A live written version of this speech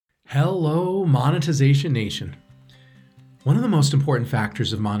Hello, Monetization Nation. One of the most important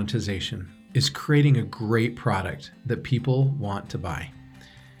factors of monetization is creating a great product that people want to buy.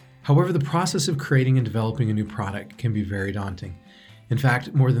 However, the process of creating and developing a new product can be very daunting. In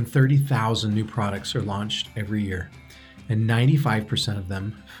fact, more than 30,000 new products are launched every year, and 95% of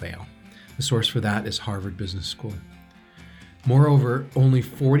them fail. The source for that is Harvard Business School. Moreover, only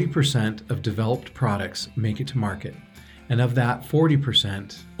 40% of developed products make it to market. And of that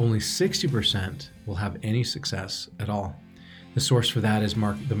 40%, only 60% will have any success at all. The source for that is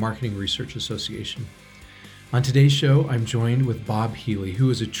the Marketing Research Association. On today's show, I'm joined with Bob Healy, who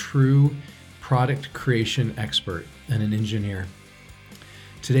is a true product creation expert and an engineer.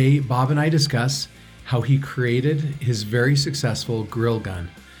 Today, Bob and I discuss how he created his very successful grill gun,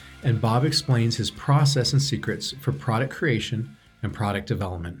 and Bob explains his process and secrets for product creation and product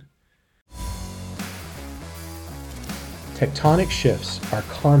development. Tectonic shifts are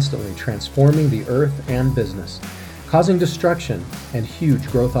constantly transforming the earth and business, causing destruction and huge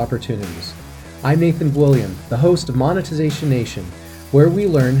growth opportunities. I'm Nathan William, the host of Monetization Nation, where we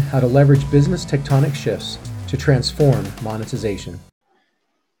learn how to leverage business tectonic shifts to transform monetization.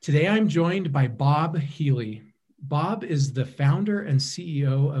 Today I'm joined by Bob Healy. Bob is the founder and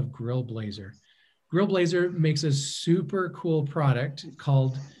CEO of Grillblazer. Grillblazer makes a super cool product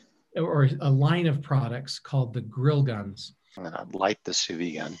or a line of products called the grill guns. I'm going to light the sous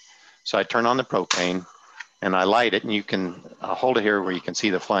vide gun. So I turn on the propane and I light it, and you can hold it here where you can see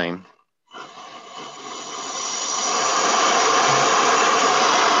the flame.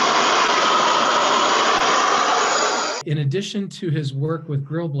 In addition to his work with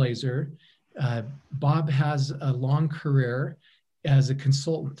Grillblazer, Bob has a long career as a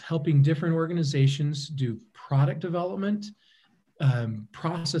consultant, helping different organizations do product development,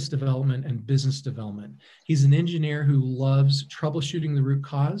 process development, and business development. He's an engineer who loves troubleshooting the root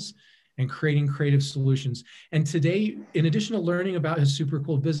cause and creating creative solutions. And today, in addition to learning about his super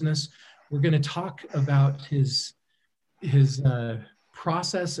cool business, we're going to talk about his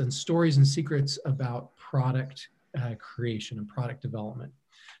process and stories and secrets about product creation and product development.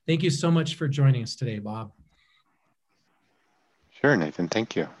 Thank you so much for joining us today, Bob. Sure, Nathan.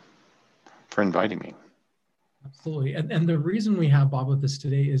 Thank you for inviting me. Absolutely. And the reason we have Bob with us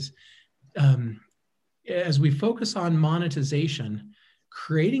today is as we focus on monetization,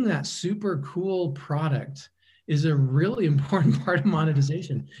 creating that super cool product is a really important part of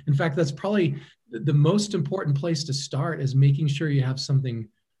monetization. In fact, that's probably the most important place to start, is making sure you have something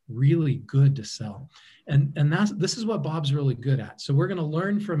really good to sell. And this is what Bob's really good at. So we're going to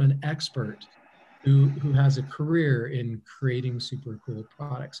learn from an expert who has a career in creating super cool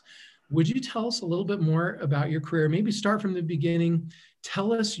products. Would you tell us a little bit more about your career? Maybe start from the beginning.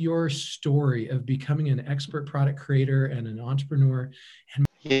 Tell us your story of becoming an expert product creator and an entrepreneur.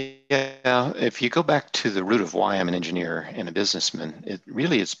 Yeah, if you go back to the root of why I'm an engineer and a businessman, it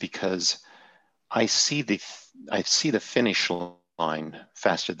really is because I see the finish line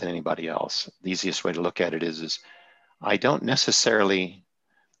faster than anybody else. The easiest way to look at it is I don't necessarily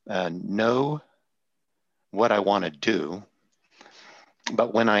know what I want to do.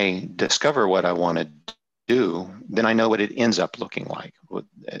 But when I discover what I want to do, then I know what it ends up looking like,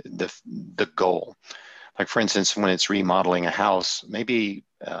 the goal. Like, for instance, when it's remodeling a house, maybe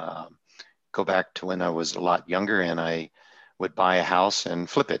go back to when I was a lot younger and I would buy a house and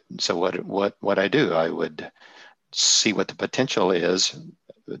flip it. So what I do, I would see what the potential is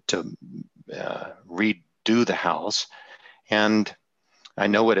to redo the house, and I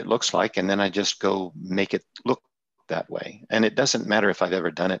know what it looks like, and then I just go make it look that way. And it doesn't matter if I've ever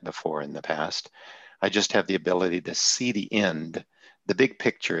done it before in the past. I just have the ability to see the end. The big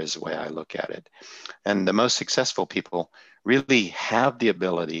picture is the way I look at it. And the most successful people really have the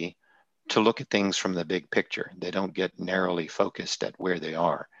ability to look at things from the big picture. They don't get narrowly focused at where they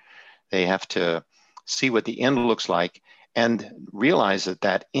are. They have to see what the end looks like and realize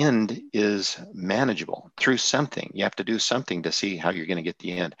that end is manageable through something. You have to do something to see how you're going to get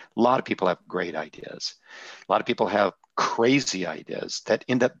the end. A lot of people have great ideas. A lot of people have crazy ideas that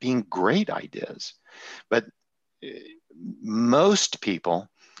end up being great ideas. But most people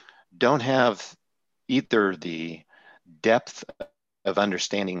don't have either the depth of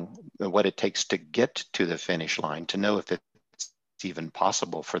understanding what it takes to get to the finish line, to know if it's even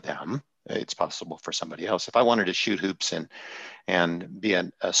possible for them. It's possible for somebody else. If I wanted to shoot hoops and be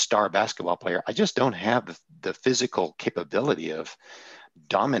a star basketball player, I just don't have the physical capability of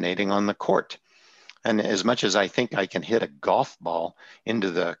dominating on the court. And as much as I think I can hit a golf ball into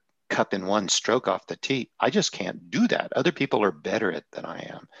the cup in one stroke off the tee, I just can't do that. Other people are better at it than I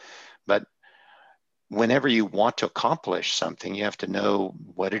am. But whenever you want to accomplish something, you have to know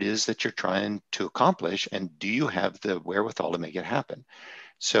what it is that you're trying to accomplish, and do you have the wherewithal to make it happen?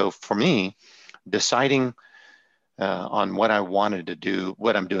 So for me, deciding on what I wanted to do,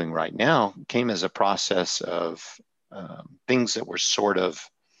 what I'm doing right now, came as a process of things that were sort of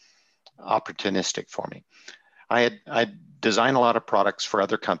opportunistic for me. I designed a lot of products for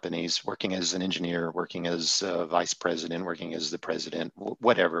other companies, working as an engineer, working as a vice president, working as the president,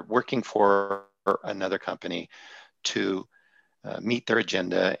 whatever, working for another company to meet their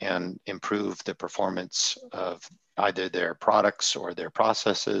agenda and improve the performance of either their products or their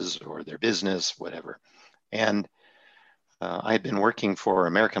processes or their business, whatever. And I had been working for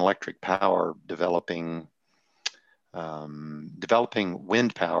American Electric Power, developing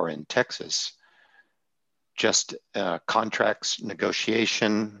wind power in Texas, just contracts,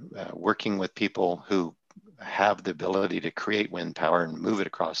 negotiation, working with people who have the ability to create wind power and move it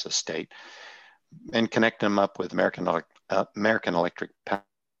across the state, and connect them up with American Electric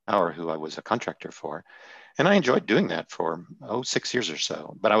Power, who I was a contractor for. And I enjoyed doing that for 6 years or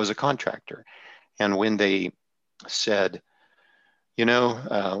so, but I was a contractor. And when they said,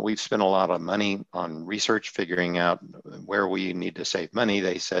 we've spent a lot of money on research, figuring out where we need to save money,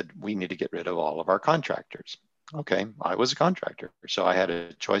 they said, we need to get rid of all of our contractors. Okay, I was a contractor, so I had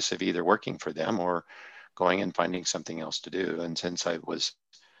a choice of either working for them or going and finding something else to do. And since I was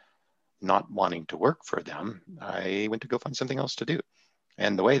not wanting to work for them, I went to go find something else to do.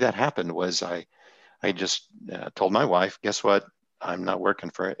 And the way that happened was I just told my wife, guess what? I'm not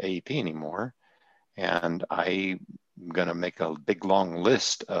working for AEP anymore. And I'm going to make a big, long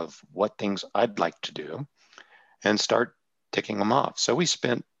list of what things I'd like to do and start ticking them off. So we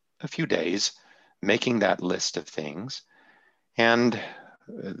spent a few days making that list of things. And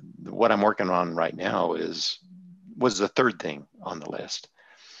what I'm working on right now was the third thing on the list.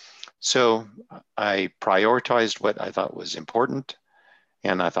 So I prioritized what I thought was important.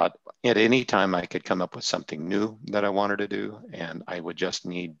 And I thought at any time I could come up with something new that I wanted to do, and I would just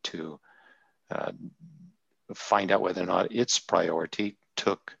need to find out whether or not its priority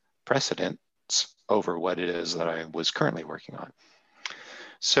took precedence over what it is that I was currently working on.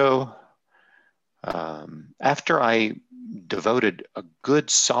 So after I devoted a good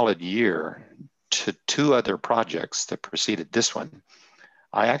solid year to 2 other projects that preceded this one,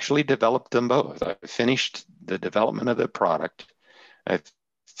 I actually developed them both. I finished the development of the product. I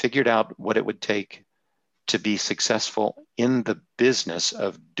figured out what it would take to be successful in the business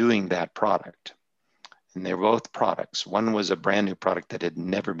of doing that product. And they were both products. One was a brand new product that had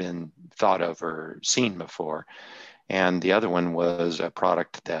never been thought of or seen before. And the other one was a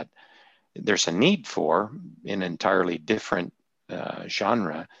product that there's a need for in an entirely different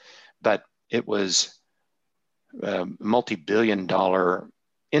genre, but it was a multi-billion-dollar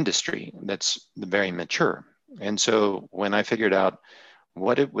industry that's very mature. And so when I figured out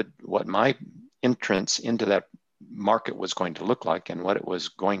what my entrance into that market was going to look like and what it was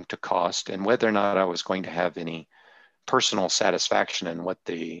going to cost and whether or not I was going to have any personal satisfaction in what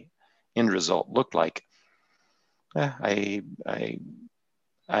the end result looked like, I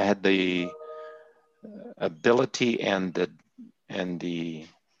had the ability and the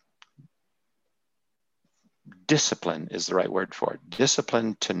discipline is the right word for it.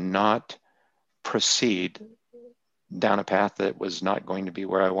 Discipline to not proceed down a path that was not going to be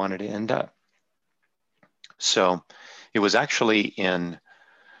where I wanted to end up. So it was actually in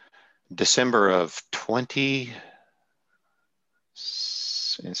December of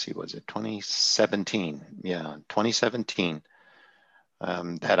 2017? Yeah, 2017,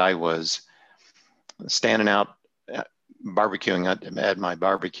 that I was standing out barbecuing at my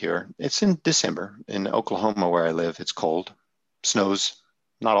barbecue. It's in December in Oklahoma where I live. It's cold, snows,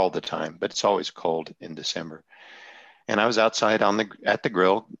 not all the time, but it's always cold in December. And I was outside at the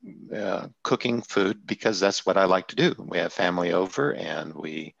grill cooking food because that's what I like to do. We have family over and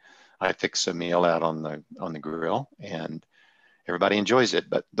I fix a meal out on the grill and everybody enjoys it.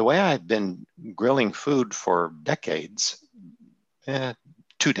 But the way I've been grilling food for decades, 2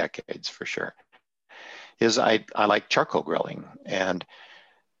 decades for sure, is I like charcoal grilling. And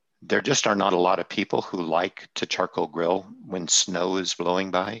there just are not a lot of people who like to charcoal grill when snow is blowing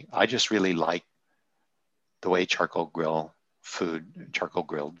by. I just really like the way charcoal grilled food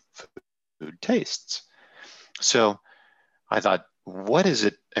tastes. So I thought, what is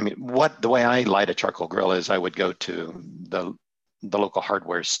it? I mean, the way I light a charcoal grill is I would go to the local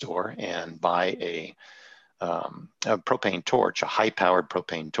hardware store and buy a propane torch, a high-powered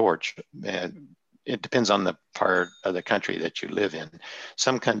propane torch. And it depends on the part of the country that you live in.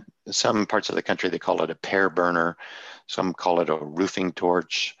 Some parts of the country, they call it a pear burner. Some call it a roofing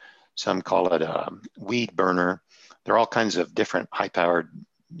torch. Some call it a weed burner. There are all kinds of different high-powered,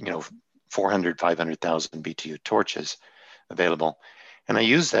 400, 500,000 BTU torches available. And I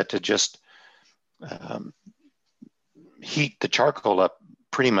use that to just heat the charcoal up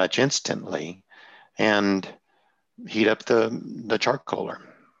pretty much instantly and heat up the charcoaler.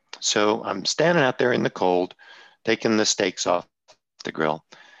 So I'm standing out there in the cold, taking the steaks off the grill.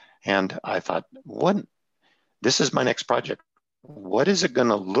 And I thought, this is my next project. What is it going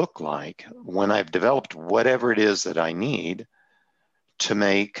to look like when I've developed whatever it is that I need to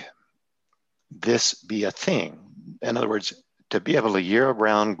make this be a thing? In other words, to be able to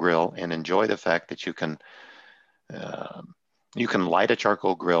year-round grill and enjoy the fact that you can light a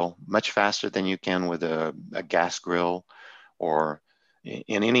charcoal grill much faster than you can with a gas grill or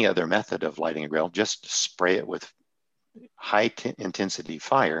in any other method of lighting a grill. Just spray it with high intensity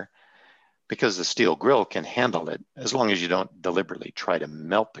fire, because the steel grill can handle it as long as you don't deliberately try to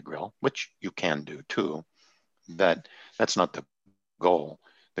melt the grill, which you can do too. But that's not the goal.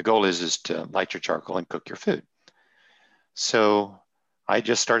 The goal is to light your charcoal and cook your food. So I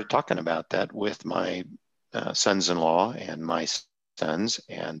just started talking about that with my sons-in-law and my sons,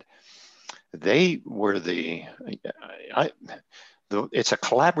 and they were it's a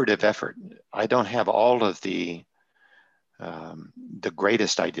collaborative effort. I don't have all of the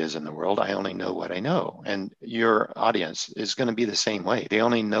greatest ideas in the world. I only know what I know. And your audience is going to be the same way. They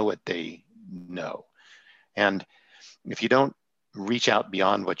only know what they know. And if you don't reach out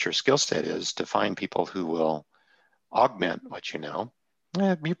beyond what your skill set is to find people who will augment what you know,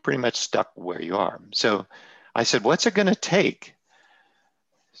 you're pretty much stuck where you are. So I said, what's it going to take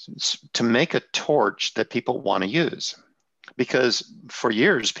to make a torch that people want to use? Because for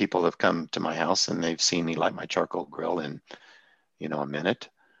years, people have come to my house and they've seen me light my charcoal grill in, a minute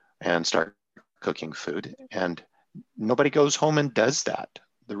and start cooking food. And nobody goes home and does that.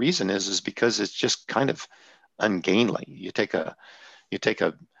 The reason is because it's just kind of ungainly. You take a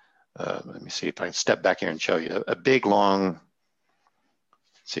let me see if I step back here and show you a big, long, let's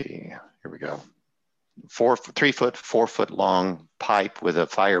see, here we go. 3 foot, 4 foot long pipe with a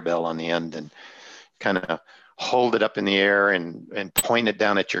fire bell on the end, and kind of hold it up in the air and point it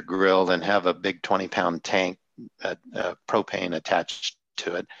down at your grill and have a big 20-pound tank, propane attached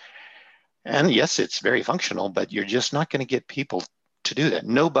to it. And yes, it's very functional, but you're just not going to get people to do that.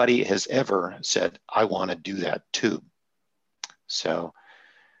 Nobody has ever said, I want to do that too. So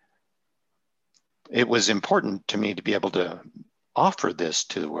it was important to me to be able to offer this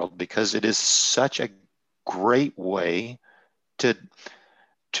to the world, because it is such a great way to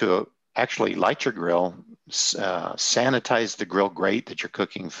actually light your grill, sanitize the grill grate that you're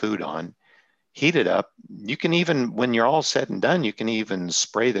cooking food on, heat it up. You can even, when you're all said and done, you can even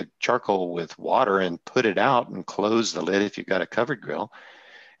spray the charcoal with water and put it out and close the lid if you've got a covered grill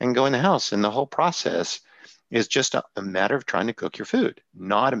and go in the house. And the whole process is just a matter of trying to cook your food,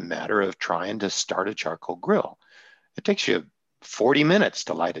 not a matter of trying to start a charcoal grill. It takes you 40 minutes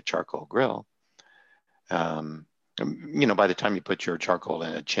to light a charcoal grill. By the time you put your charcoal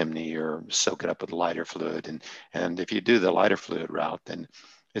in a chimney or soak it up with lighter fluid, and if you do the lighter fluid route, then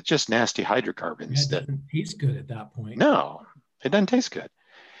it's just nasty hydrocarbons. It doesn't taste good at that point. No, it doesn't taste good.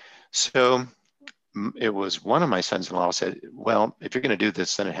 So it was one of my sons-in-law said, well, if you're going to do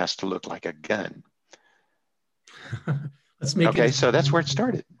this, then it has to look like a gun. Let's make okay, so that's where it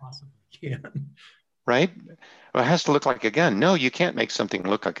started. Yeah. Right? Well, it has to look like a gun. No, you can't make something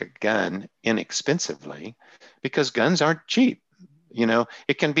look like a gun inexpensively, because guns aren't cheap.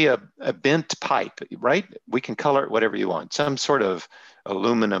 It can be a bent pipe, right? We can color it whatever you want. Some sort of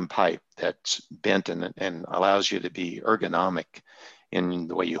aluminum pipe that's bent and allows you to be ergonomic in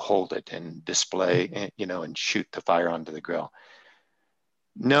the way you hold it and display, and shoot the fire onto the grill.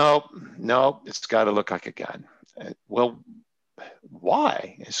 No, it's got to look like a gun. Well,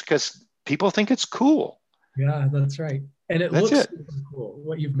 why? It's because people think it's cool. Yeah, that's right. And that's looks super cool.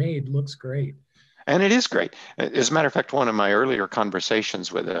 What you've made looks great. And it is great. As a matter of fact, one of my earlier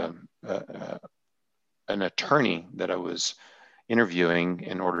conversations with an attorney that I was interviewing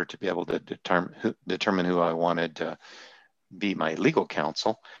in order to be able to determine who I wanted to be my legal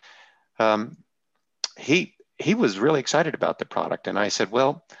counsel, he was really excited about the product. And I said,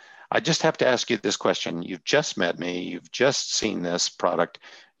 well, I just have to ask you this question. You've just met me. You've just seen this product.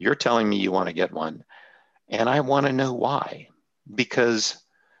 You're telling me you want to get one. And I want to know why. Because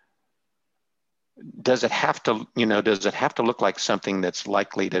does it have to look like something that's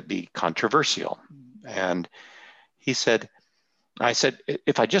likely to be controversial? And I said,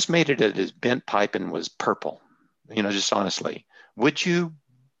 if I just made it as bent pipe and was purple, just honestly, would you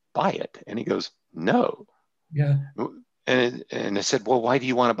buy it? And he goes, no. Yeah. And I said, well, why do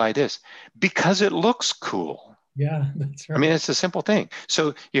you want to buy this? Because it looks cool. Yeah, that's I mean, right. it's a simple thing.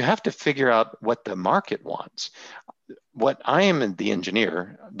 So you have to figure out what the market wants. What I am the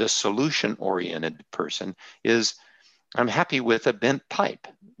engineer, the solution oriented person, is I'm happy with a bent pipe,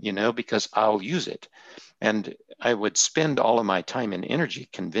 because I'll use it. And I would spend all of my time and energy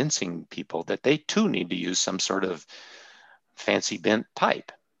convincing people that they too need to use some sort of fancy bent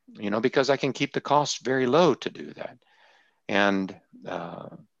pipe, because I can keep the cost very low to do that. And,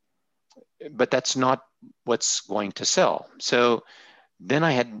 but that's not what's going to sell. So then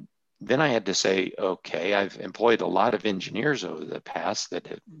I had to say, okay, I've employed a lot of engineers over the past that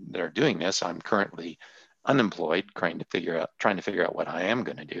are doing this. I'm currently unemployed, trying to figure out what I am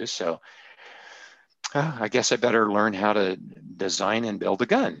going to do. So I guess I better learn how to design and build a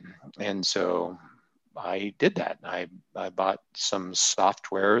gun. And so I did that. I bought some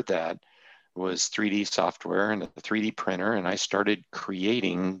software that was 3D software and a 3D printer, and I started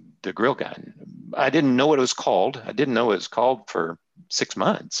creating the grill gun. I didn't know what it was called. I didn't know what it was called for 6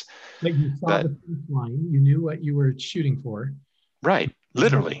 months. But you saw But the finish line. You knew what you were shooting for. right,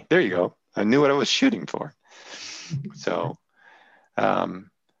 literally, there you go. I knew what I was shooting for. So, um,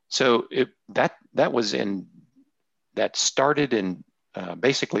 that was that started in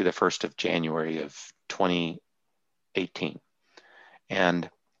basically the 1st of January of 2018, and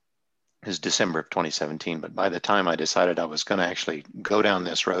is December of 2017. But by the time I decided I was going to actually go down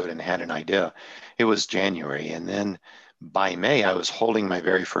this road and had an idea, it was January. And then by May, I was holding my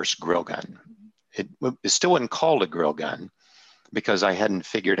very first grill gun. It still wasn't called a grill gun because I hadn't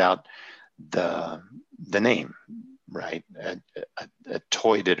figured out the name, right? I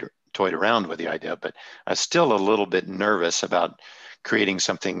toyed around with the idea, but I was still a little bit nervous about creating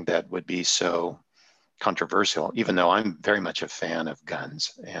something that would be so controversial, even though I'm very much a fan of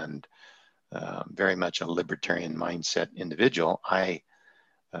guns and very much a libertarian mindset individual. I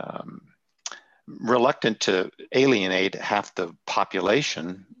reluctant to alienate half the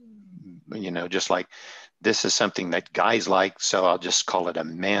population, just like this is something that guys like, so I'll just call it a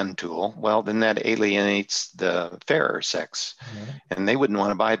man tool. Well, then that alienates the fairer sex, and they wouldn't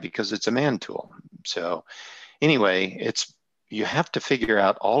want to buy it because it's a man tool. So anyway, you have to figure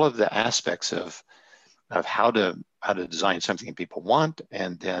out all of the aspects of how to design something people want,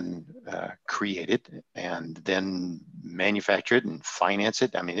 and then create it, and then manufacture it and finance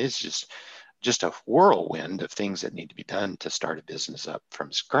it. I mean, it's just a whirlwind of things that need to be done to start a business up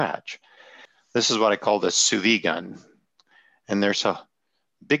from scratch. This is what I call the sous vide gun. And there's a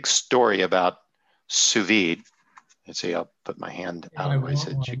big story about sous vide. Let's see, I'll put my hand out of the way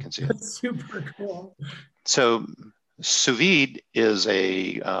so that you can see it. That's super cool. So sous vide is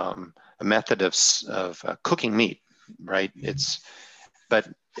a method of cooking meat, right? But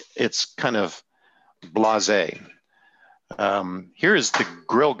it's kind of blasé. Here is the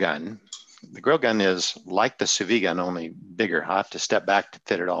grill gun. The grill gun is like the sous vide gun, only bigger. I have to step back to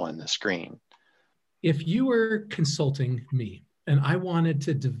fit it all in the screen. If you were consulting me and I wanted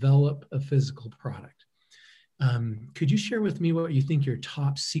to develop a physical product, could you share with me what you think your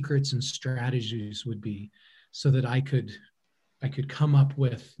top secrets and strategies would be so that I could come up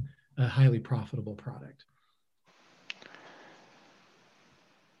with a highly profitable product?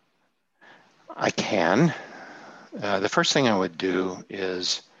 I can. The first thing I would do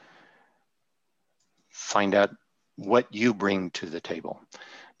is find out what you bring to the table,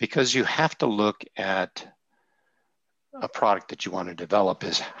 because you have to look at a product that you want to develop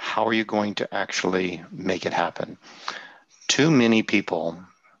is how are you going to actually make it happen? Too many people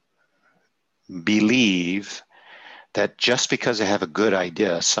believe that just because they have a good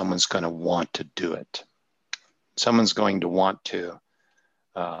idea, someone's going to want to do it. Someone's going to want to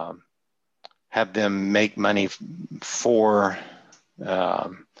have them make money for,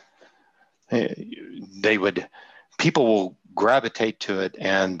 people will gravitate to it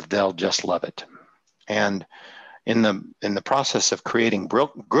and they'll just love it. And in the process of creating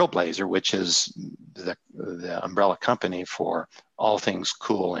Grill Blazer, which is the umbrella company for all things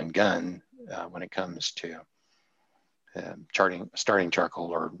cool and gun when it comes to starting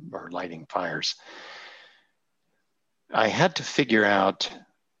charcoal or lighting fires, I had to figure out,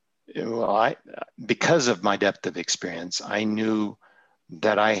 because of my depth of experience, I knew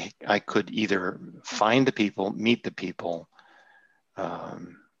that I could either find the people, meet the people,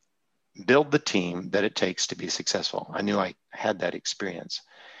 build the team that it takes to be successful. I knew I had that experience.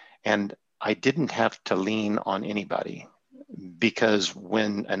 And I didn't have to lean on anybody, because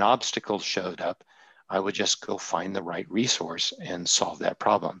when an obstacle showed up, I would just go find the right resource and solve that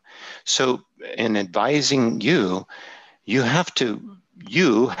problem. So in advising you, you have to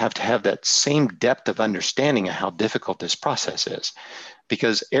you have to have that same depth of understanding of how difficult this process is,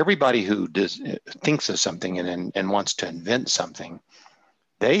 because everybody who thinks of something and wants to invent something,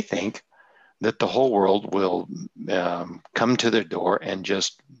 they think that the whole world will come to their door and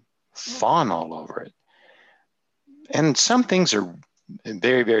just fawn all over it. And some things are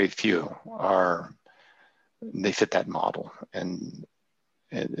very, very few they fit that model, and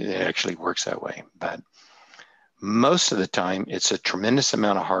it actually works that way. But most of the time, it's a tremendous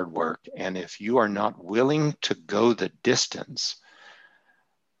amount of hard work. And if you are not willing to go the distance,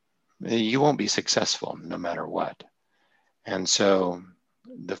 you won't be successful no matter what. And so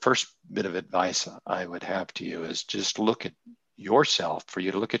the first bit of advice I would have to you is just look at yourself, for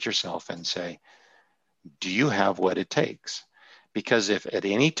you to look at yourself and say, do you have what it takes? Because if at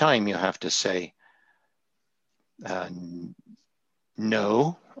any time you have to say,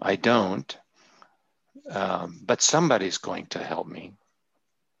 no, I don't, but somebody's going to help me,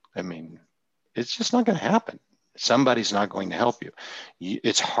 I mean, it's just not going to happen. Somebody's not going to help you.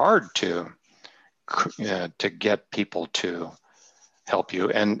 It's hard to get people to help you,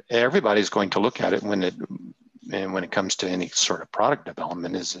 and everybody's going to look at it when it comes to any sort of product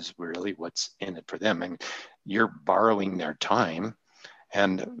development is really what's in it for them. And you're borrowing their time,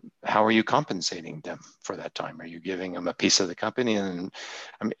 and how are you compensating them for that time? Are you giving them a piece of the company? And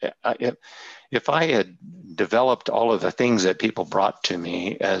I mean, if I had developed all of the things that people brought to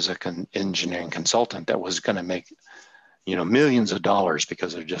me as an engineering consultant that was going to make, millions of dollars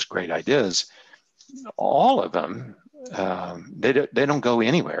because they're just great ideas, all of them, they don't go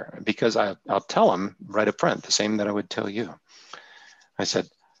anywhere, because I'll tell them right up front, the same that I would tell you. I said,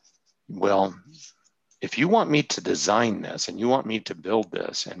 well, if you want me to design this and you want me to build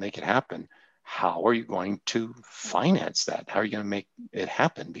this and make it happen, how are you going to finance that? How are you going to make it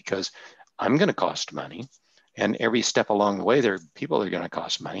happen? Because I'm going to cost money, and every step along the way, there are people that are going to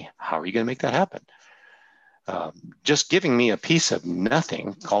cost money. How are you going to make that happen? Just giving me a piece of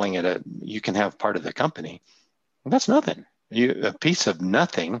nothing, calling it you can have part of the company, well, that's nothing. A piece of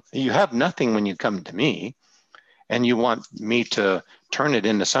nothing. You have nothing when you come to me, and you want me to turn it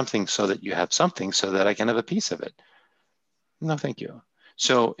into something so that you have something so that I can have a piece of it. No, thank you.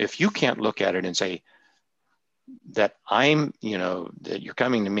 So if you can't look at it and say that that you're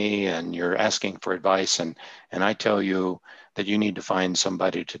coming to me and you're asking for advice, and I tell you that you need to find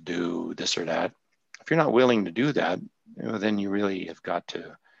somebody to do this or that, if you're not willing to do that, then you really have got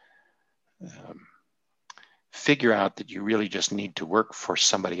to figure out that you really just need to work for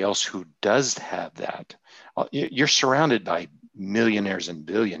somebody else who does have that. You're surrounded by millionaires and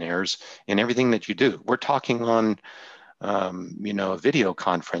billionaires in everything that you do. We're talking on, a video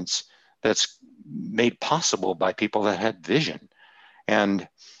conference that's made possible by people that had vision. And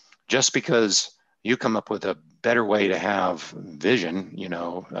just because you come up with a better way to have vision,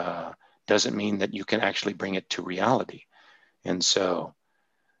 doesn't mean that you can actually bring it to reality. And so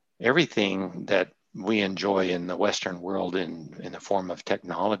everything that we enjoy in the Western world in the form of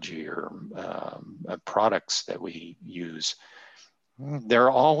technology or products that we use, they're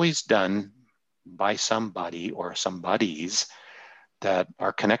always done by somebody or somebodies that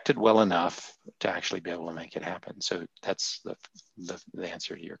are connected well enough to actually be able to make it happen. So that's the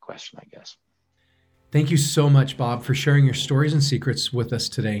answer to your question, I guess. Thank you so much, Bob, for sharing your stories and secrets with us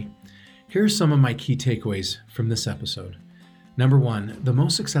today. Here are some of my key takeaways from this episode. Number one, the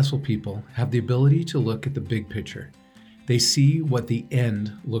most successful people have the ability to look at the big picture. They see what the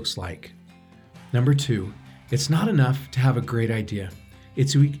end looks like. Number two, it's not enough to have a great idea.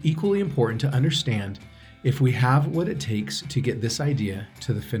 It's equally important to understand if we have what it takes to get this idea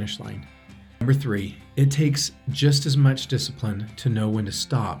to the finish line. Number three, it takes just as much discipline to know when to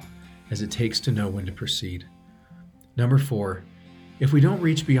stop as it takes to know when to proceed. Number four, if we don't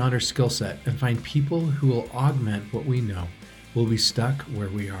reach beyond our skill set and find people who will augment what we know, we'll be stuck where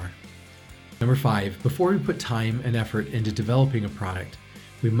we are. Number five, before we put time and effort into developing a product,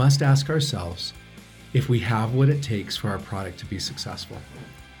 we must ask ourselves if we have what it takes for our product to be successful.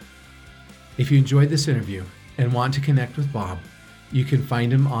 If you enjoyed this interview and want to connect with Bob, you can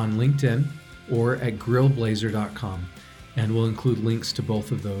find him on LinkedIn or at grillblazer.com, and we'll include links to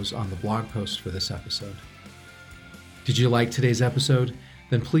both of those on the blog post for this episode. Did you like today's episode?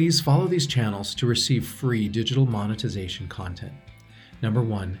 Then please follow these channels to receive free digital monetization content. Number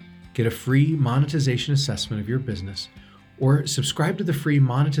one, get a free monetization assessment of your business, or subscribe to the free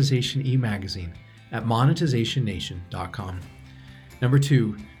Monetization e-magazine at monetizationnation.com. Number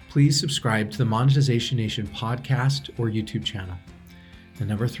two, please subscribe to the Monetization Nation podcast or YouTube channel. And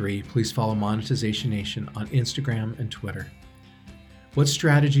number three, please follow Monetization Nation on Instagram and Twitter. What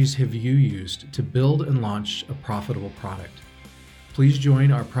strategies have you used to build and launch a profitable product? Please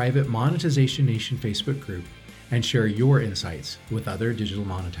join our private Monetization Nation Facebook group and share your insights with other digital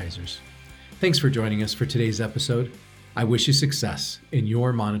monetizers. Thanks for joining us for today's episode. I wish you success in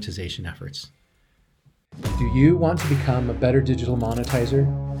your monetization efforts. Do you want to become a better digital monetizer?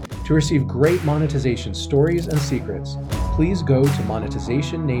 To receive great monetization stories and secrets, please go to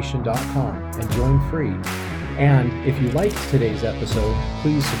monetizationnation.com and join free. And if you liked today's episode,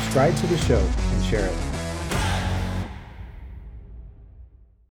 please subscribe to the show and share it.